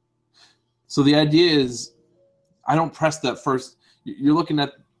 So the idea is I don't press that first. You're looking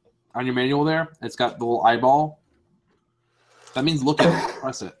at on your manual there. It's got the little eyeball. That means look at it,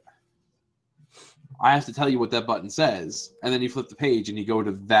 press it. I have to tell you what that button says, and then you flip the page and you go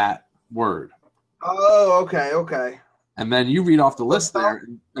to that word. Oh, okay. And then you read off the list there,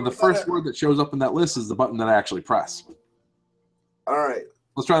 and the about first it? word that shows up in that list is the button that I actually press. All right.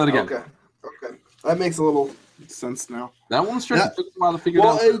 Let's try that again. Okay. That makes a little sense now. That one's tricky. That- It took a while to figure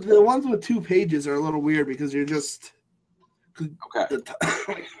Well, it out. the ones with 2 pages are a little weird because you're just. Okay.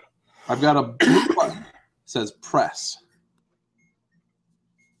 I've got a blue button. It says press.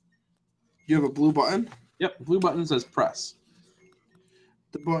 You have a blue button. Yep, blue button says press.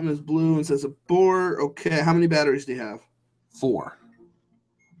 The button is blue and says abort. Okay, how many batteries do you have? 4.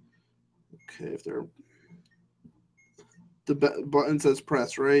 Okay, if they're the button says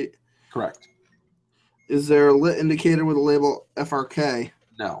press, right? Correct. Is there a lit indicator with a label FRK?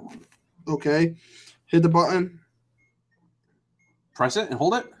 No. Okay, hit the button. Press it and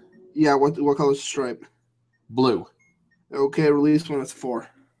hold it. Yeah, what color is the stripe? Blue. Okay, release when it's 4.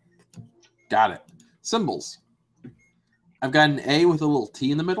 Got it. Symbols. I've got an A with a little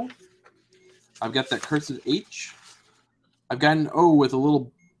T in the middle. I've got that cursive H. I've got an O with a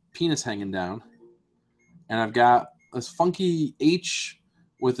little penis hanging down. And I've got this funky H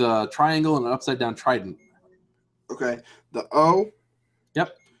with a triangle and an upside down trident. Okay, the O.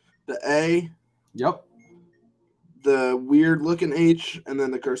 Yep. The A. Yep. The weird looking H, and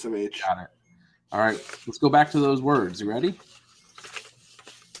then the cursive H. Got it. All right. Let's go back to those words. You ready?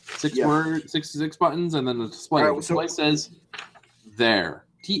 6 Yeah. words, 6 buttons, and then the display. All The right, so- display says there.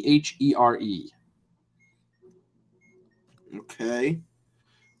 THERE. Okay.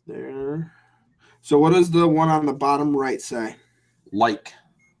 There. So what does the one on the bottom right say? Like.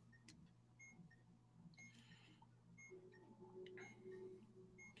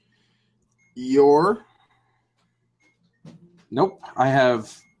 Your. Nope. I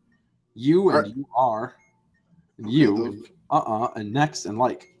have you and Alright. you are. And Okay, you those- and and next and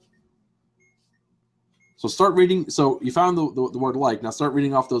like. So start reading. So you found the word like. Now start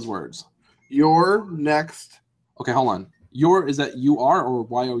reading off those words. Your next. Okay, hold on. Your is that you are or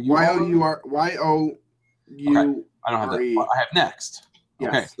Y-O-U? Y-O-U-R. Y-O-U. I don't have that. R-E. I have next.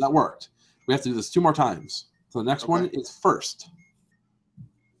 Okay, Yes. so that worked. We have to do this 2 more times. So the next one Okay. is first.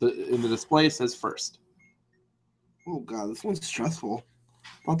 In the display it says first. Oh god, this one's stressful.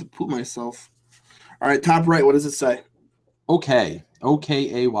 I'm about to poop myself. All right, top right. What does it say? Okay.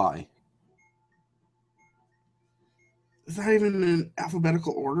 O-K-A-Y. Is that even in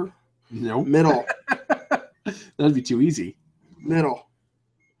alphabetical order? Nope. Middle. That'd be too easy. Middle.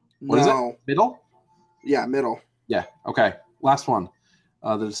 What is no. it? Middle? Yeah, middle. Yeah. Okay. Last one.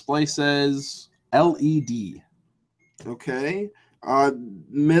 The display says LED. Okay.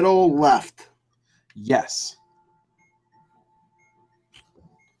 Middle left. Yes.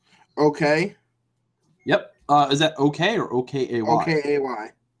 Okay. Yep. Is that okay or O-K-A-Y? Okay, A-Y.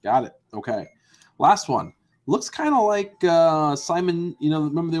 Got it. Okay. Last one. Looks kind of like Simon. You know,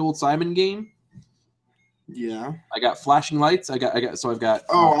 remember the old Simon game? Yeah. I got flashing lights. I've got.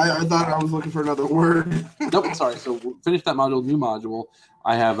 Oh, I thought I was looking for another word. Nope, sorry. So we'll finish that module. New module.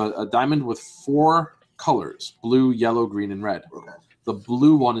 I have a diamond with 4 colors: blue, yellow, green, and red. Okay. The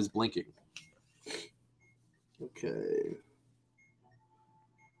blue one is blinking. Okay.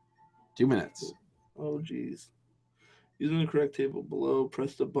 2 minutes. Oh, geez. Using the correct table below,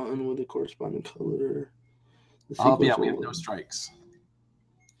 press the button with the corresponding color. We have no strikes.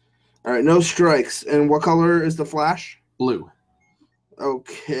 All right, no strikes. And what color is the flash? Blue.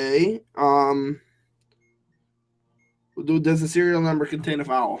 Okay. Does the serial number contain a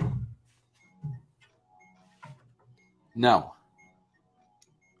vowel? No.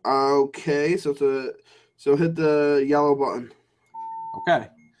 Okay, so hit the yellow button. Okay.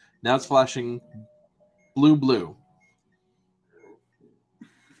 Now it's flashing blue, blue.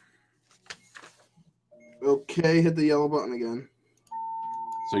 Okay, hit the yellow button again.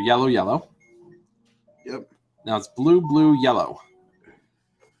 So yellow, yellow. Yep. Now it's blue, blue, yellow.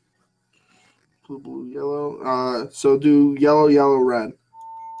 Blue, blue, yellow. So do yellow, yellow, red.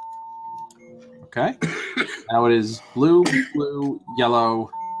 Okay. Now it is blue, blue, yellow,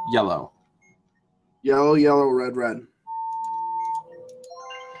 yellow. Yellow, yellow, red, red.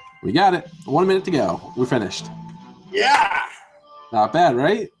 We got it. 1 minute to go. We're finished. Yeah. Not bad,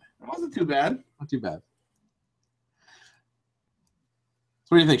 right? It wasn't too bad. Not too bad.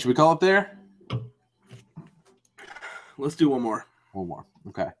 So what do you think? Should we call it there? Let's do one more. One more.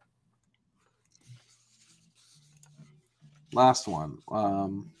 Okay. Last one.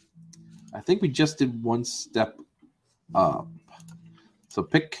 I think we just did one step up. So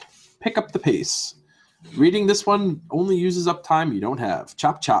pick up the pace. Reading this one only uses up time you don't have.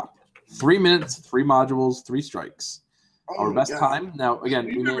 Chop chop. 3 minutes, 3 modules, 3 strikes. Oh Our best time. Now again,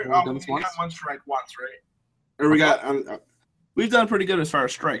 we may have only done this once. Got one strike once, right? Or we got. We've done pretty good as far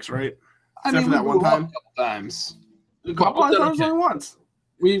as strikes, right? Except for that one time. A couple times. A couple of times, only once.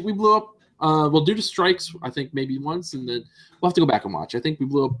 We blew up. We'll do the strikes. I think maybe once, and then we'll have to go back and watch. I think we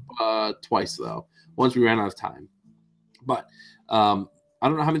blew up twice though. Once we ran out of time, but I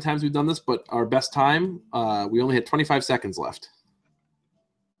don't know how many times we've done this. But our best time, we only had 25 seconds left.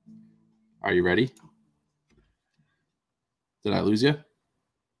 Are you ready? Did I lose you?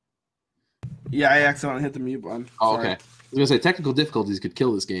 Yeah, I accidentally hit the mute button. Oh, Sorry. okay. I was gonna say technical difficulties could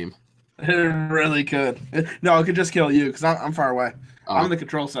kill this game. It really could. No, it could just kill you because I'm far away. I'm in the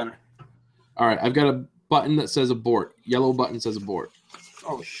control center. All right, I've got a button that says abort. Yellow button says abort.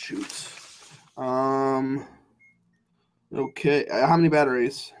 Oh shoot. Okay. How many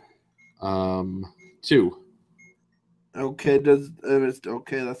batteries? 2. Okay.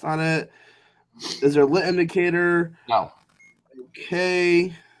 Okay? That's not it. Is there a lit indicator? No.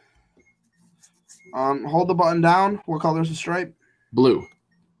 Okay. Hold the button down. What color is the stripe? Blue.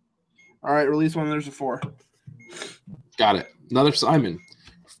 All right. Release when there's a 4. Got it. Another Simon.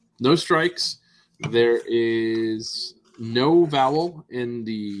 No strikes. There is no vowel in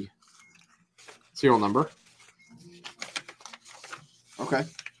the serial number. Okay.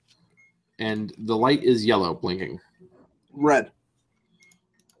 And the light is yellow, blinking. Red.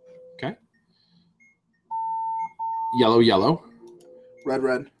 Okay. Yellow, yellow. Red,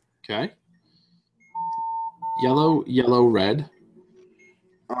 red. Okay. Yellow, yellow, red.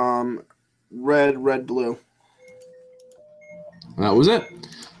 Red, red, blue. And that was it.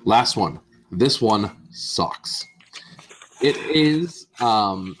 Last one. This one sucks. It is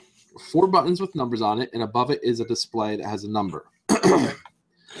 4 buttons with numbers on it, and above it is a display that has a number.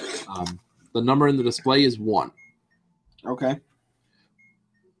 The number in the display is 1. Okay.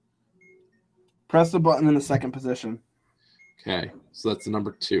 Press the button in the second position. Okay, so that's the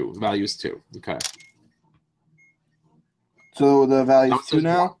number 2. The value is 2. Okay. So the value is 2 says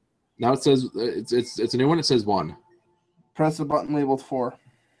now. 1. Now it says it's a new one. It says 1. Press the button labeled 4.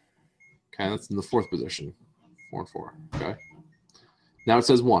 Okay, that's in the 4th position. 4 and 4. Okay. Now it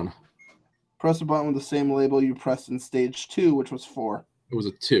says 1. Press the button with the same label you pressed in stage 2, which was 4. It was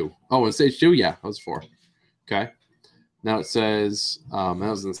a 2. Oh, in stage 2, yeah, that was 4. Okay. Now it says that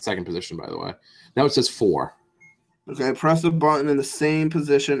was in the 2nd position, by the way. Now it says 4. Okay, press the button in the same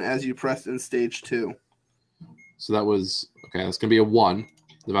position as you pressed in stage 2. So that was okay. That's gonna be a 1.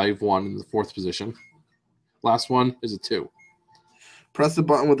 The value of 1 in the 4th position. Last one is a 2. Press the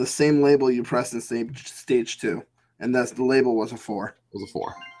button with the same label you pressed in stage 2, and that's the label was a 4. It was a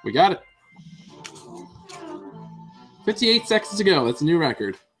 4. We got it. 58 seconds to go. That's a new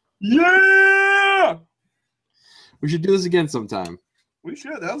record. Yeah! We should do this again sometime. We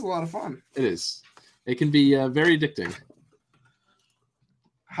should. That was a lot of fun. It is. It can be very addicting.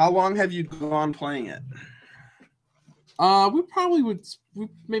 How long have you gone playing it? We probably would. We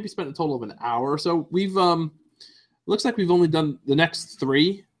maybe spent a total of an hour or so. We've looks like we've only done the next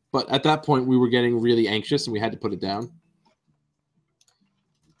 3, but at that point we were getting really anxious and we had to put it down.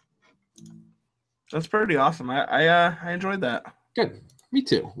 That's pretty awesome. I enjoyed that. Good. Me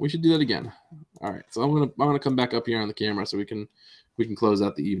too. We should do that again. All right. So I'm gonna come back up here on the camera so we can close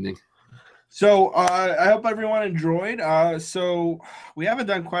out the evening. So I hope everyone enjoyed. So we haven't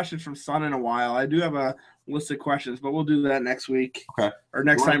done questions from Sun in a while. I do have a list of questions, but we'll do that next week. Okay. Or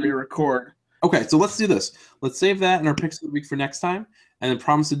next time we record. Okay. So let's do this. Let's save that in our picks of the week for next time, and then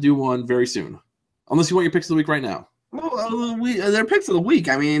promise to do one very soon. Unless you want your picks of the week right now. Well, they're picks of the week.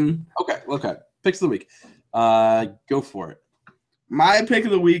 I mean. Okay. Picks of the week. Go for it. My pick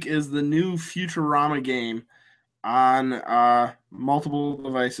of the week is the new Futurama game on multiple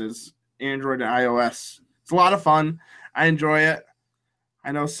devices, Android and iOS. It's a lot of fun. I enjoy it.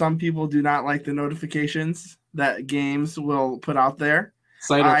 I know some people do not like the notifications that games will put out there.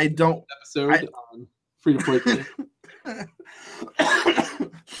 I don't. Episode on free to play.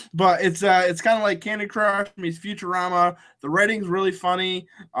 But it's kind of like Candy Crush meets Futurama. The writing's really funny.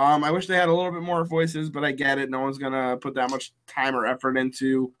 I wish they had a little bit more voices, but I get it. No one's gonna put that much time or effort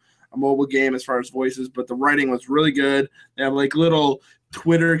into a mobile game as far as voices. But the writing was really good. They have like little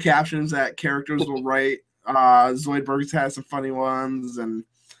Twitter captions that characters will write. Zoidberg has some funny ones, and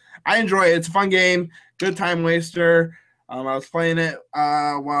I enjoy it. It's a fun game, good time waster. I was playing it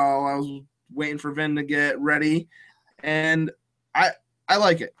while I was waiting for Vin to get ready, and I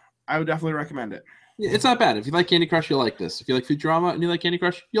like it. I would definitely recommend it. Yeah, it's not bad. If you like Candy Crush, you'll like this. If you like Futurama and you like Candy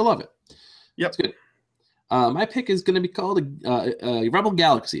Crush, you'll love it. Yep. It's good. My pick is going to be called Rebel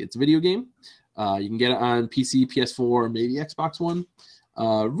Galaxy. It's a video game. You can get it on PC, PS4, maybe Xbox One.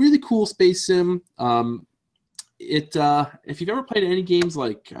 Really cool space sim. If you've ever played any games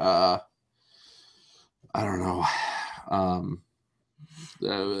like I don't know,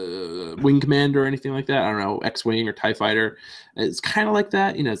 Wing Commander or anything like that, I don't know, X-Wing or TIE Fighter, it's kind of like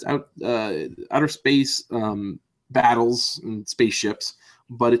that. You know, it's outer space battles and spaceships,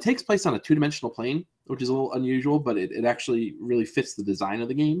 but it takes place on a 2-dimensional plane, which is a little unusual, but it actually really fits the design of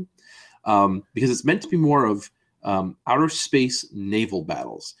the game because it's meant to be more of outer space naval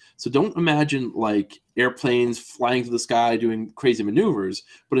battles. So don't imagine like airplanes flying through the sky doing crazy maneuvers,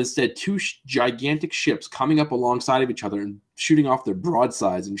 but instead 2 gigantic ships coming up alongside of each other and shooting off their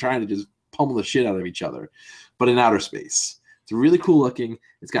broadsides and trying to just pummel the shit out of each other, but in outer space. It's really cool looking.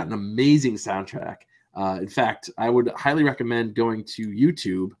 It's got an amazing soundtrack. In fact, I would highly recommend going to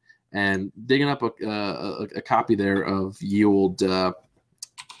YouTube and digging up a copy there of the old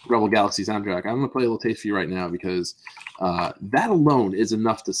Rebel Galaxy soundtrack. I'm going to play a little taste for you right now because that alone is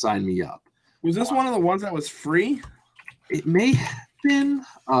enough to sign me up. Was this one of the ones that was free? It may have been,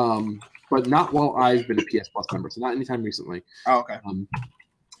 but not while I've been a PS Plus member, so not anytime recently. Oh, okay.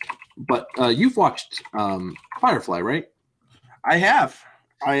 But you've watched Firefly, right? I have.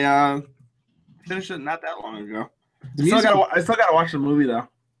 I finished it not that long ago. I still gotta watch the movie though.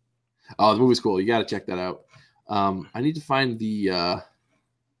 Oh, the movie's cool. You got to check that out. I need to find the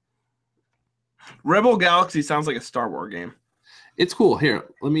Rebel Galaxy sounds like a Star Wars game. It's cool. Here,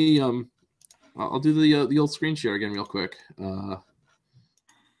 let me. I'll do the old screen share again real quick. So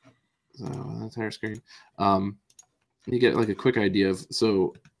entire screen. You get like a quick idea of.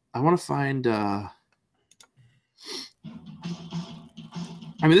 So I want to find. I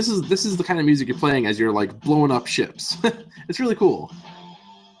mean, this is the kind of music you're playing as you're like blowing up ships. It's really cool.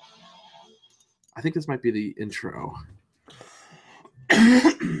 I think this might be the intro.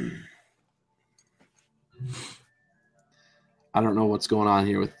 I don't know what's going on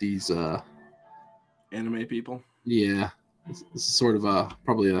here with these anime people. Yeah, this is sort of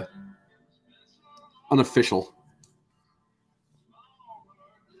probably a unofficial.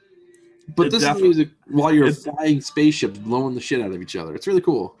 But this is music while you're flying spaceships, blowing the shit out of each other. It's really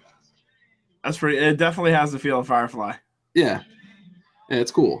cool. That's pretty. It definitely has the feel of Firefly. Yeah,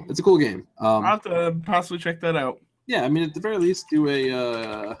 it's cool. It's a cool game. I'll have to possibly check that out. Yeah, I mean, at the very least, do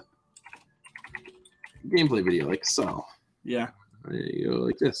a gameplay video like so. Yeah. There you go,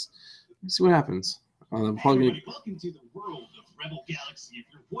 like this. Let's see what happens. Welcome to the world of Rebel Galaxy. If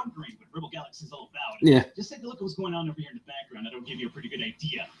you're wondering what Rebel Galaxy is all about, yeah, just take a look at what's going on over here in the background. That'll give you a pretty good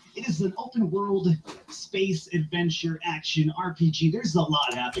idea. It is an open world space adventure action RPG. There's a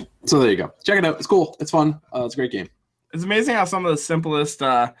lot happening. So there you go. Check it out. It's cool. It's fun. It's a great game. It's amazing how some of the simplest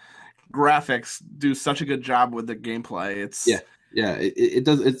graphics do such a good job with the gameplay. It's yeah. It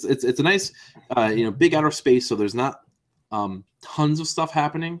does. It's a nice big outer space. So there's not tons of stuff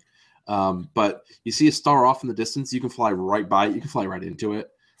happening. But you see a star off in the distance, you can fly right by it. You can fly right into it.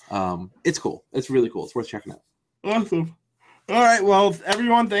 It's cool. It's really cool. It's worth checking out. Awesome. All right. Well,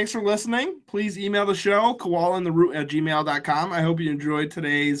 everyone, thanks for listening. Please email the show, koalaintheroot@gmail.com. I hope you enjoyed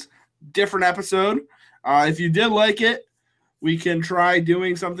today's different episode. If you did like it, we can try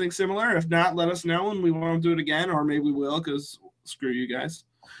doing something similar. If not, let us know and we won't do it again, or maybe we will because screw you guys.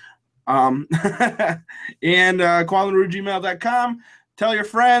 And koalaintheroot@gmail.com. Tell your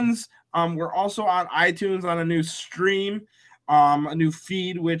friends. We're also on iTunes on a new stream. A new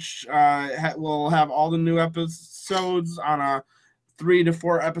feed, which will have all the new episodes on a 3 to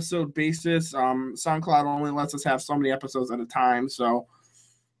 4 episode basis. SoundCloud only lets us have so many episodes at a time, so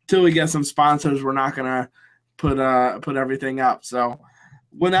until we get some sponsors, we're not gonna put everything up. So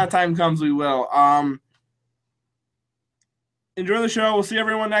when that time comes, we will. Enjoy the show. We'll see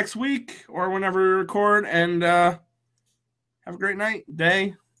everyone next week or whenever we record, and have a great night,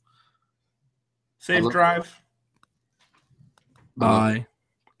 day. Safe drive. Bye.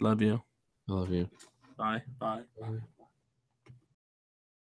 Love you. I love you. Bye. Bye. Bye.